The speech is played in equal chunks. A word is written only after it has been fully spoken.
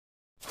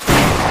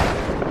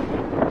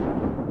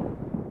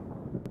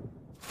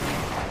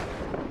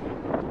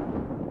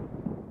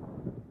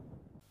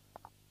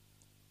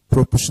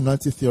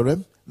Proportionality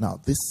theorem.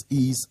 Now, this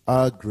is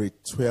our grade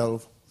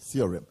 12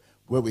 theorem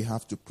where we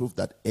have to prove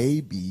that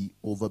AB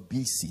over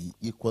BC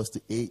equals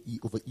to AE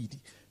over ED.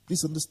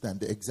 Please understand,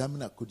 the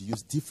examiner could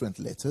use different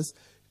letters,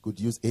 could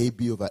use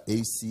AB over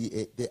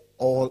AC, they're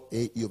all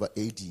AE over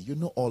AD. You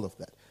know all of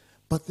that.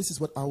 But this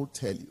is what I will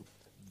tell you.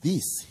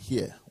 This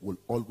here will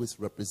always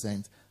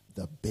represent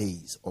the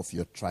base of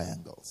your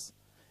triangles.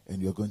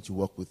 And you're going to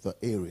work with the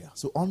area.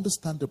 So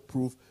understand the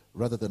proof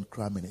rather than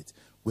cramming it.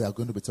 We are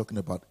going to be talking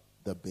about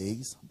the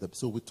base.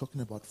 So we're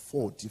talking about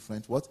 4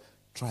 different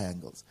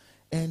triangles.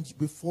 And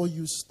before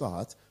you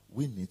start,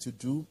 we need to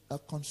do a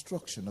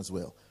construction as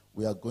well.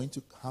 We are going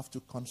to have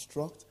to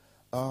construct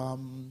a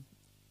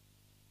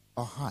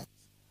height.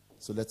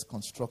 So let's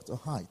construct a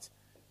height,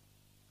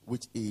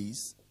 which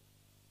is,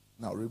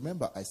 now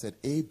remember I said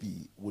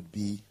AB would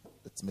be,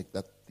 let's make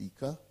that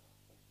thicker.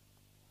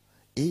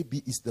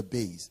 AB is the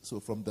base. So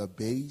from the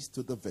base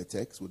to the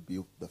vertex would be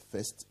the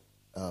first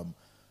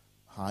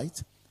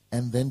height.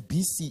 And then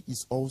BC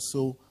is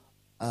also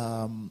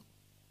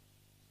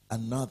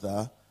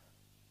another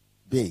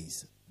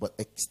base, but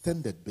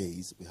extended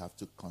base, we have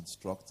to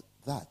construct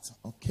that.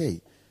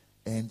 Okay.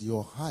 And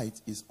your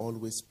height is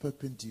always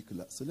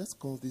perpendicular. So let's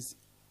call this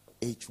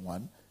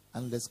H1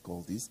 and let's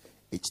call this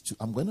H2.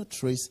 I'm going to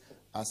trace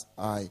as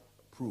I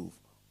prove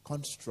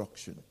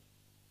construction.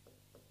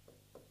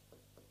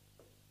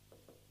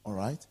 All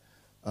right.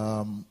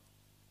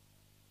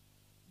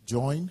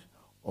 Join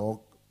or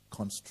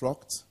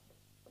construct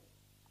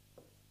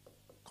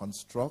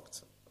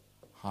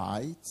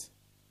height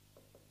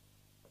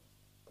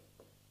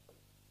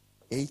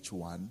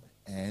H1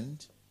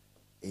 and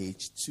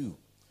H2.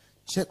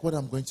 Check what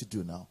I'm going to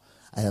do now.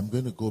 I am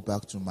going to go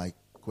back to my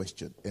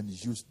question and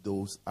use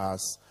those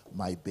as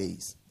my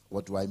base.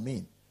 What do I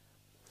mean?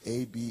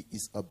 AB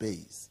is a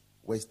base.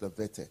 Where's the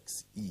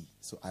vertex? E.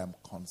 So I am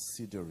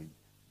considering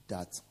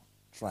that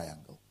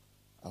triangle.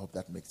 I hope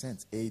that makes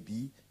sense.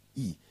 AB,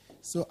 E.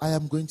 So I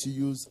am going to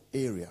use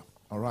area.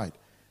 All right.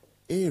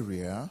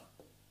 Area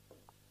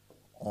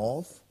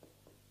of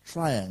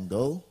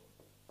triangle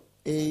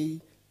ABE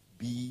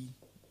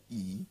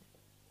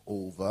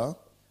over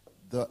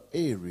the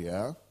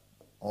area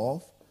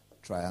of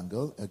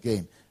triangle.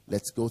 Again,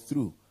 let's go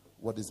through.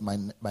 What is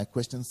my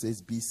question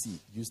says BC.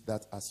 Use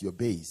that as your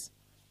base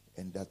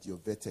and that's your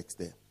vertex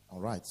there. All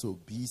right. So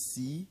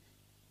BCE,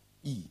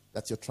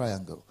 that's your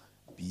triangle.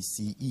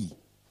 BCE.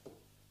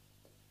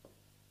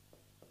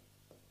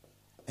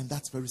 And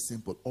that's very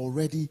simple.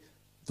 Already,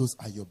 those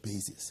are your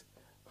bases.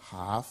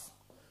 Half.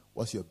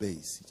 What's your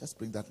base? Just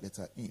bring that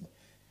letter in.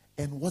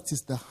 And what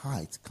is the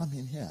height? Come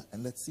in here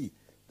and let's see.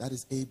 That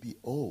is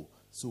ABO.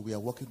 So we are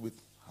working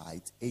with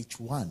height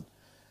H1.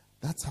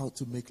 That's how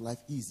to make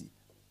life easy.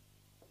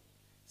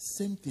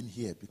 Same thing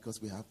here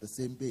because we have the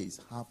same base.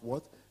 Half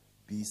what?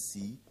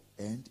 BC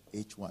and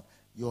H1.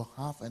 Your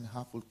half and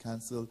half will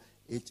cancel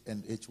H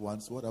and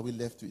H1. So what are we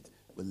left with?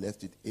 We're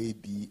left with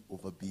AB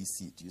over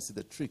BC. Do you see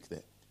the trick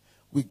there?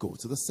 We go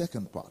to the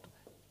second part.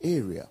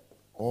 Area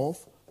of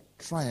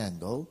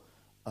triangle.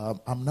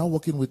 I'm now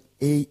working with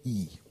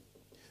AE.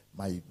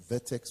 My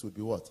vertex would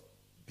be what?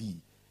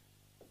 B.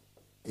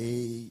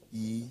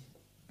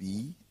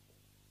 AEB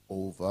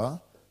over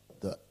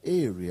the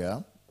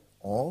area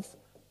of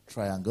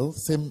triangle.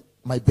 Same,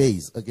 my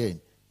base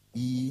again.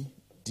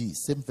 ED.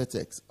 Same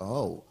vertex.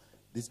 Oh,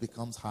 this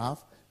becomes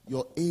half.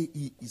 Your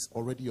AE is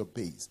already your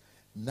base.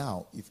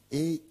 Now, if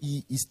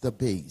AE is the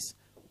base,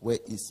 where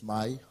is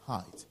my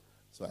height?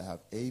 So I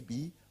have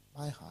AB.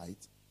 My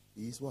height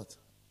is what?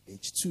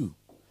 H2.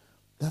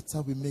 That's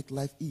how we make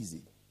life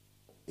easy.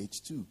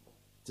 H2.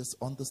 Just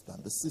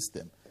understand the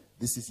system.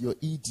 This is your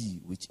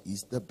ED, which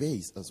is the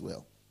base as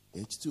well.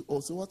 H2.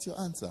 Also, what's your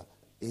answer?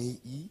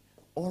 AE.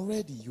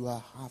 Already you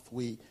are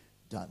halfway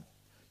done.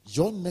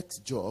 Your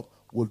next job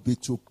will be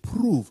to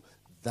prove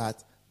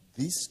that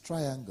this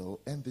triangle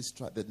and this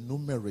the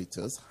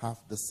numerators have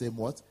the same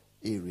what?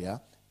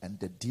 Area, and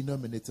the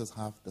denominators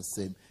have the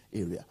same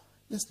area.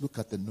 Let's look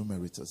at the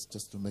numerators,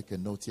 just to make a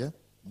note here.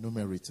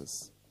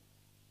 Numerators.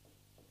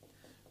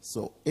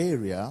 So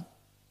area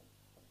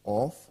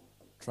of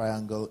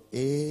triangle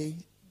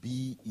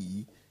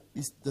ABE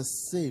is the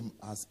same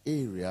as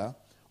area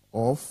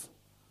of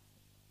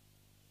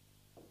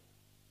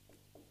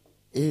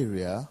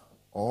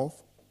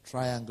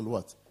triangle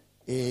what?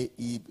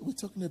 AEB. We're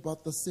talking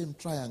about the same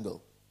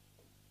triangle.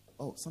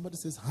 Oh, somebody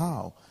says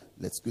how?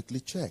 Let's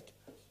quickly check.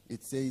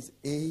 It says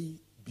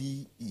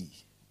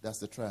ABE. That's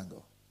the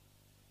triangle.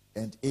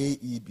 And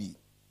AEB.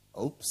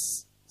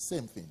 Oops.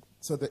 Same thing.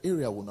 So the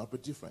area will not be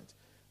different.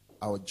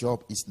 Our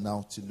job is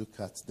now to look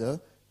at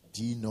the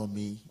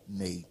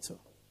denominator.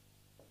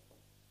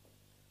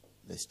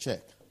 Let's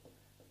check.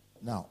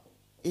 Now,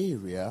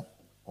 area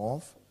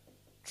of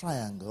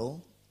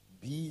triangle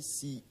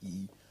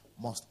BCE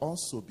must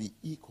also be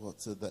equal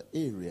to the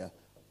area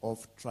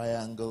of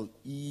triangle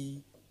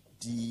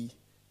EDB.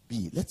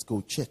 Let's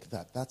go check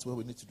that. That's where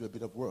we need to do a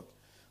bit of work.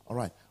 All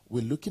right.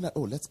 We're looking at,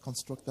 let's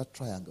construct that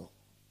triangle.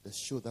 Let's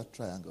show that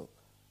triangle.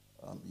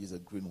 Use a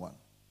green one.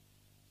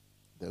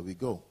 There we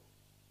go.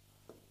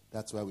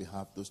 That's why we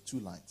have those two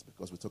lines,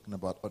 because we're talking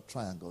about a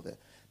triangle there.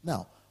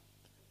 Now,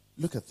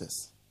 look at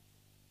this.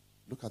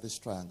 Look at this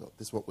triangle.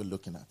 This is what we're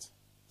looking at.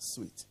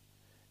 Sweet.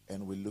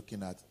 And we're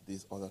looking at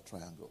this other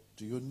triangle.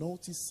 Do you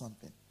notice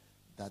something?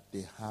 That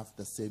they have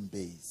the same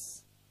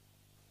base.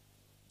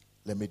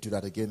 Let me do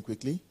that again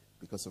quickly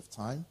because of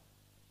time.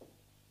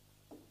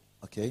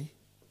 Okay.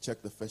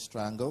 Check the first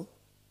triangle.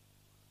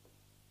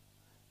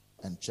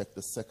 And check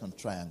the second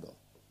triangle.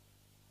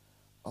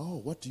 Oh,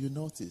 what do you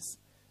notice?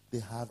 They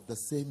have the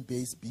same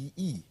base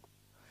BE.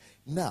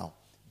 Now,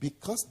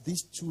 because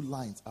these two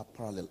lines are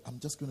parallel, I'm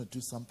just going to do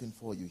something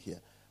for you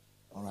here.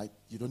 All right?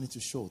 You don't need to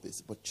show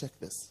this, but check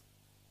this.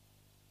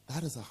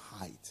 That is a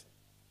height.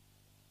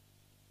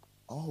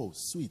 Oh,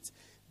 sweet.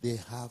 They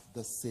have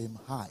the same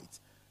height.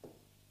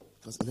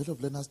 Because a lot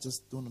of learners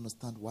just don't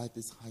understand why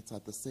these heights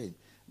are the same.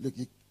 Look,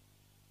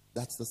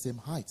 that's the same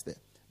height there.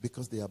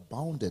 Because they are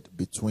bounded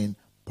between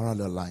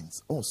parallel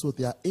lines. Oh, so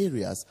their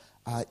areas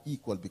are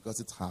equal because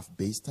it's half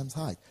base times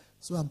height.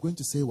 So I'm going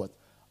to say what?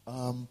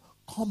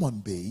 Common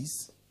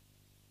base.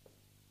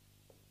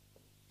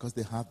 Because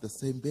they have the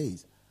same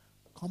base.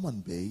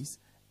 Common base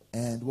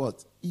and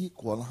what?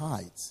 Equal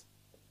height.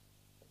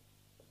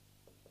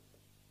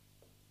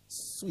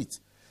 Sweet.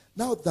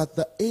 Now that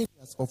the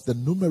areas of the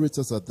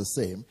numerators are the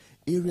same,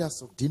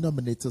 areas of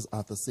denominators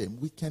are the same,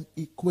 we can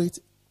equate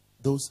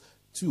those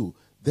two.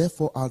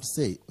 Therefore, I'll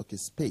say, okay,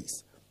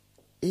 space.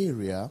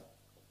 Area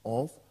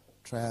of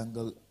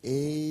triangle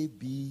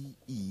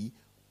ABE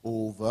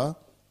over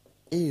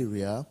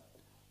area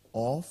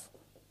of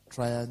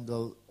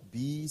triangle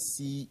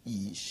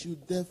BCE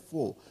should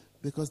therefore,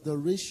 because the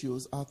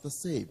ratios are the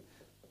same,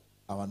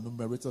 our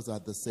numerators are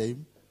the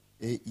same,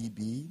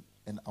 AEB,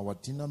 and our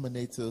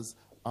denominators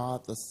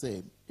are the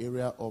same.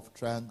 Area of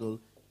triangle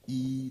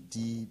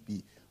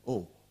EDB.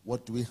 Oh,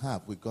 what do we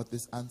have? We got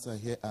this answer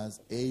here as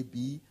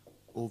AB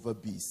over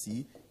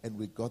BC, and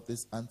we got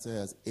this answer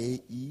as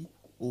AE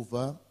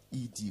over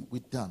ED. We're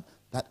done.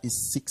 That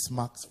is 6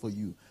 marks for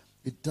you.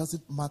 It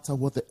doesn't matter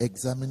what the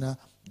examiner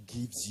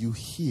gives you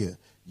here.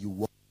 You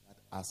work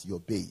that as your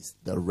base.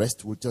 The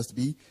rest will just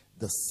be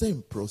the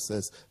same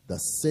process, the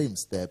same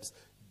steps.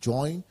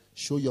 Join,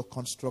 show your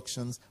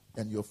constructions,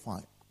 and you're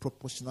fine.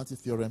 Proportionality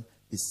theorem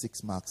is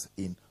 6 marks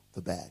in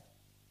the bag.